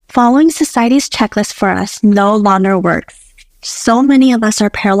Following society's checklist for us no longer works. So many of us are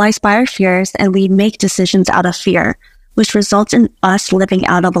paralyzed by our fears, and we make decisions out of fear, which results in us living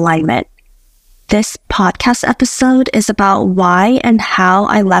out of alignment. This podcast episode is about why and how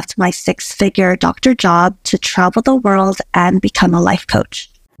I left my six-figure doctor job to travel the world and become a life coach.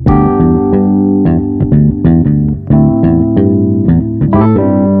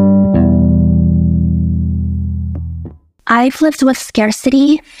 I've lived with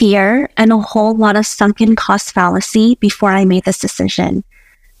scarcity, fear, and a whole lot of sunken cost fallacy before I made this decision.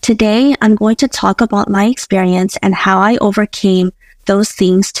 Today, I'm going to talk about my experience and how I overcame those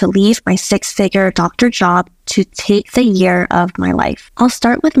things to leave my six-figure doctor job to take the year of my life. I'll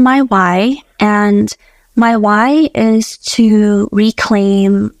start with my why, and my why is to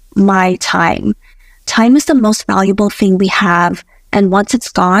reclaim my time. Time is the most valuable thing we have, and once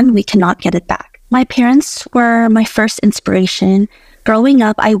it's gone, we cannot get it back. My parents were my first inspiration. Growing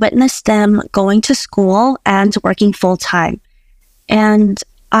up, I witnessed them going to school and working full-time. And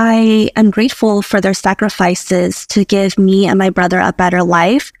I am grateful for their sacrifices to give me and my brother a better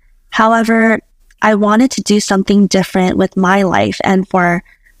life. However, I wanted to do something different with my life and for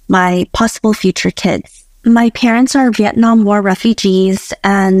my possible future kids. My parents are Vietnam War refugees,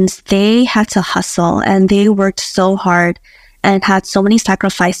 and they had to hustle, and they worked so hard and had so many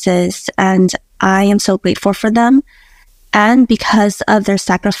sacrifices, and I am so grateful for them. And because of their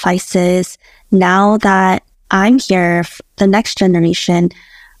sacrifices, now that I'm here, the next generation,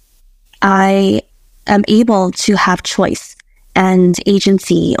 I am able to have choice and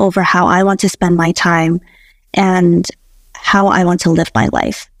agency over how I want to spend my time and how I want to live my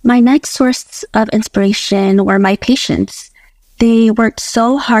life. My next source of inspiration were my patients. They worked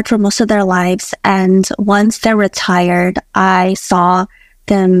so hard for most of their lives, and once they're retired, I saw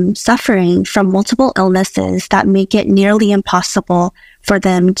them suffering from multiple illnesses that make it nearly impossible for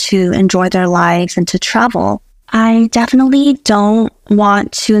them to enjoy their lives and to travel. I definitely don't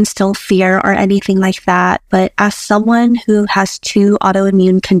want to instill fear or anything like that, but as someone who has two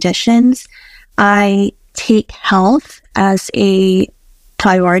autoimmune conditions, I take health as a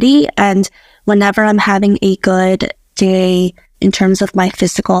priority, and whenever I'm having a good day in terms of my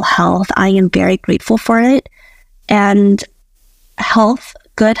physical health, I am very grateful for it. And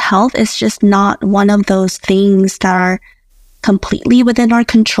good health is just not one of those things that are completely within our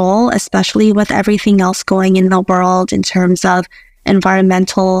control, especially with everything else going in the world in terms of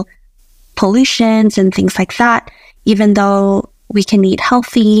environmental pollutions and things like that. Even though we can eat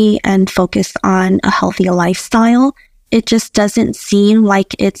healthy and focus on a healthy lifestyle, it just doesn't seem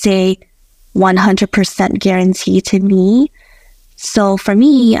like it's a 100% guarantee to me. So for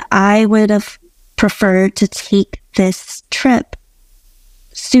me, I would have preferred to take this trip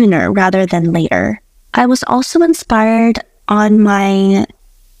sooner rather than later. I was also inspired on my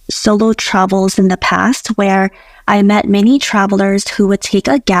solo travels in the past, where I met many travelers who would take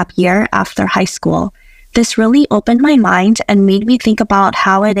a gap year after high school. This really opened my mind and made me think about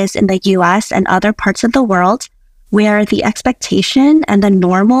how it is in the US and other parts of the world, where the expectation and the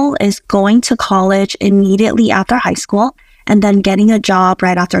normal is going to college immediately after high school and then getting a job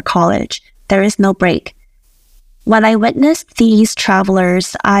right after college. There is no break. When I witnessed these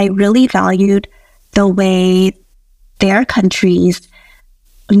travelers, I really valued the way their countries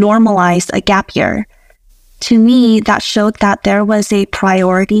normalized a gap year. To me, that showed that there was a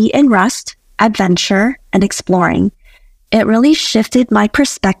priority in rest, adventure, and exploring. It really shifted my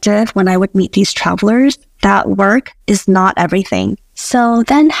perspective when I would meet these travelers that work is not everything. So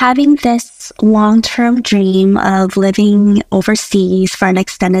then having this long-term dream of living overseas for an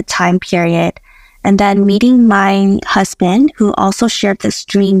extended time period, and then meeting my husband, who also shared this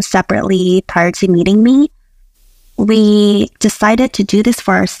dream separately prior to meeting me, we decided to do this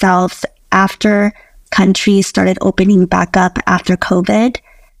for ourselves after countries started opening back up after COVID.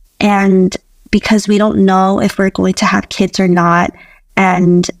 And because we don't know if we're going to have kids or not,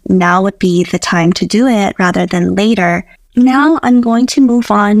 and now would be the time to do it rather than later. Now I'm going to move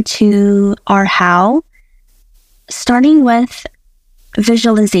on to our how, starting with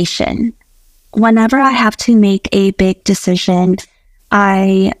visualization. Whenever I have to make a big decision,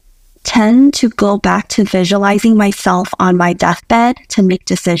 I tend to go back to visualizing myself on my deathbed to make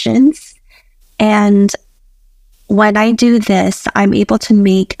decisions. And when I do this, I'm able to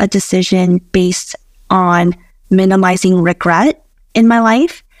make a decision based on minimizing regret in my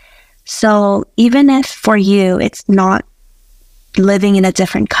life. So even if for you, it's not living in a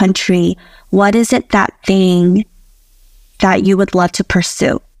different country, what is it that thing that you would love to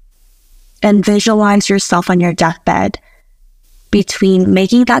pursue? And visualize yourself on your deathbed between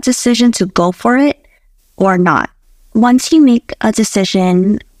making that decision to go for it or not. Once you make a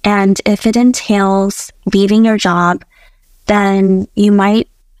decision, And if it entails leaving your job, then you might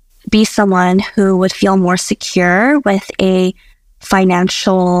be someone who would feel more secure with a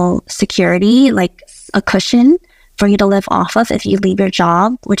financial security, like a cushion for you to live off of if you leave your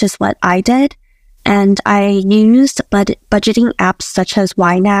job, which is what I did. And I used budgeting apps such as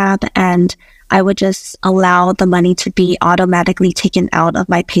YNAB, and I would just allow the money to be automatically taken out of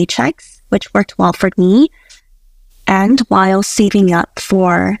my paychecks, which worked well for me. And while saving up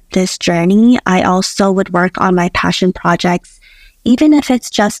for this journey, I also would work on my passion projects, even if it's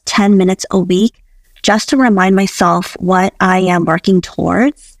just 10 minutes a week, just to remind myself what I am working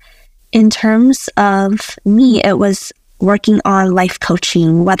towards. In terms of me, it was working on life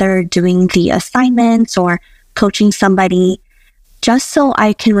coaching, whether doing the assignments or coaching somebody, just so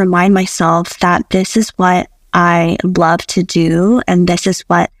I can remind myself that this is what I love to do and this is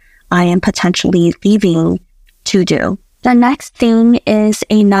what I am potentially leaving to do. The next thing is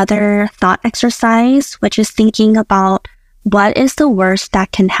another thought exercise, which is thinking about what is the worst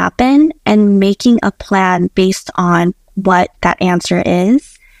that can happen and making a plan based on what that answer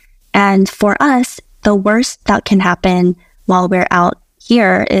is. And for us, the worst that can happen while we're out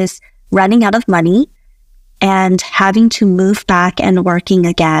here is running out of money and having to move back and working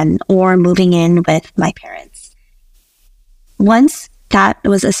again or moving in with my parents. Once that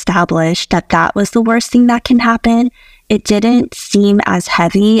was established, that was the worst thing that can happen, it didn't seem as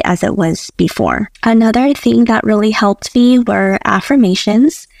heavy as it was before. Another thing that really helped me were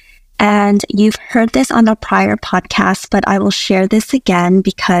affirmations. And you've heard this on a prior podcast, but I will share this again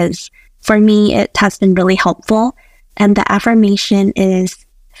because for me, it has been really helpful. And the affirmation is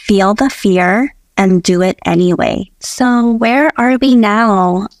feel the fear and do it anyway. So where are we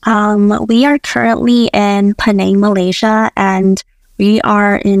now? We are currently in Penang, Malaysia, and we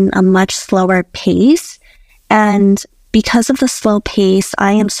are in a much slower pace. And because of the slow pace,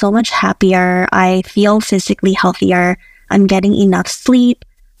 I am so much happier. I feel physically healthier. I'm getting enough sleep.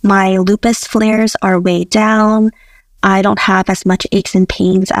 My lupus flares are way down. I don't have as much aches and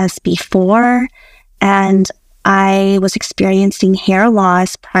pains as before. And I was experiencing hair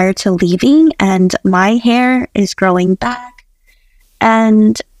loss prior to leaving, and my hair is growing back.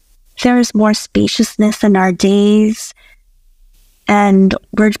 And there's more spaciousness in our days. And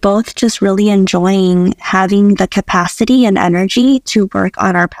we're both just really enjoying having the capacity and energy to work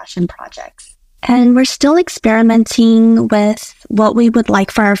on our passion projects. And we're still experimenting with what we would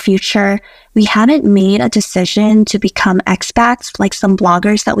like for our future. We haven't made a decision to become expats like some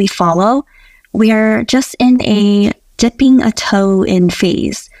bloggers that we follow. We're just in a dipping a toe in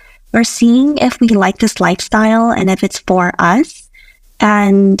phase. We're seeing if we like this lifestyle and if it's for us.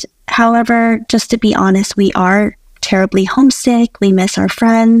 And however, just to be honest, we are terribly homesick. We miss our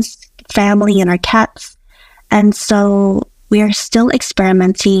friends, family, and our cats. And so we are still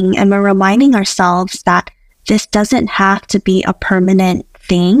experimenting, and we're reminding ourselves that this doesn't have to be a permanent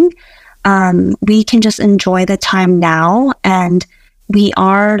thing. We can just enjoy the time now, and we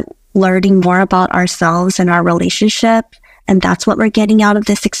are learning more about ourselves and our relationship, and that's what we're getting out of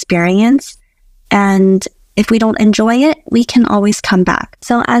this experience. And if we don't enjoy it, we can always come back.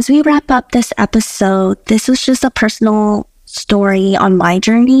 So as we wrap up this episode, this was just a personal story on my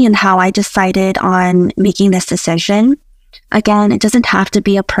journey and how I decided on making this decision. Again, it doesn't have to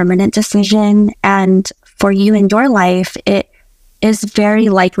be a permanent decision. And for you in your life, it is very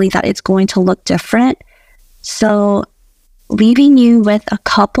likely that it's going to look different. So leaving you with a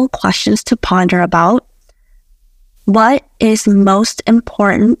couple questions to ponder about. What is most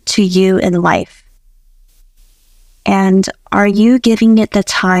important to you in life? And are you giving it the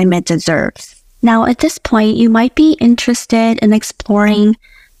time it deserves? Now, at this point, you might be interested in exploring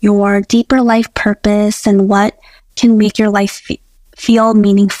your deeper life purpose and what can make your life feel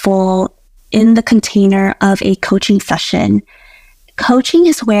meaningful in the container of a coaching session. Coaching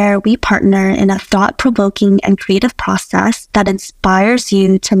is where we partner in a thought-provoking and creative process that inspires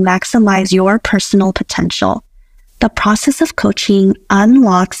you to maximize your personal potential. The process of coaching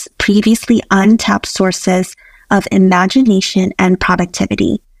unlocks previously untapped sources of imagination and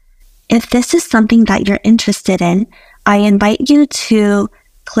productivity. If this is something that you're interested in, I invite you to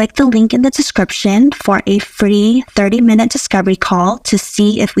click the link in the description for a free 30-minute discovery call to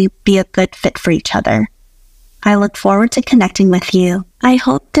see if we'd be a good fit for each other. I look forward to connecting with you. I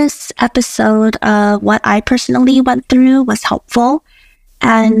hope this episode of what I personally went through was helpful.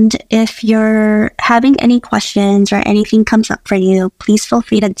 And if you're having any questions or anything comes up for you, please feel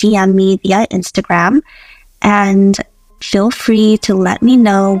free to DM me via Instagram. And feel free to let me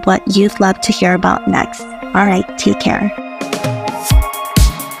know what you'd love to hear about next. All right, take care.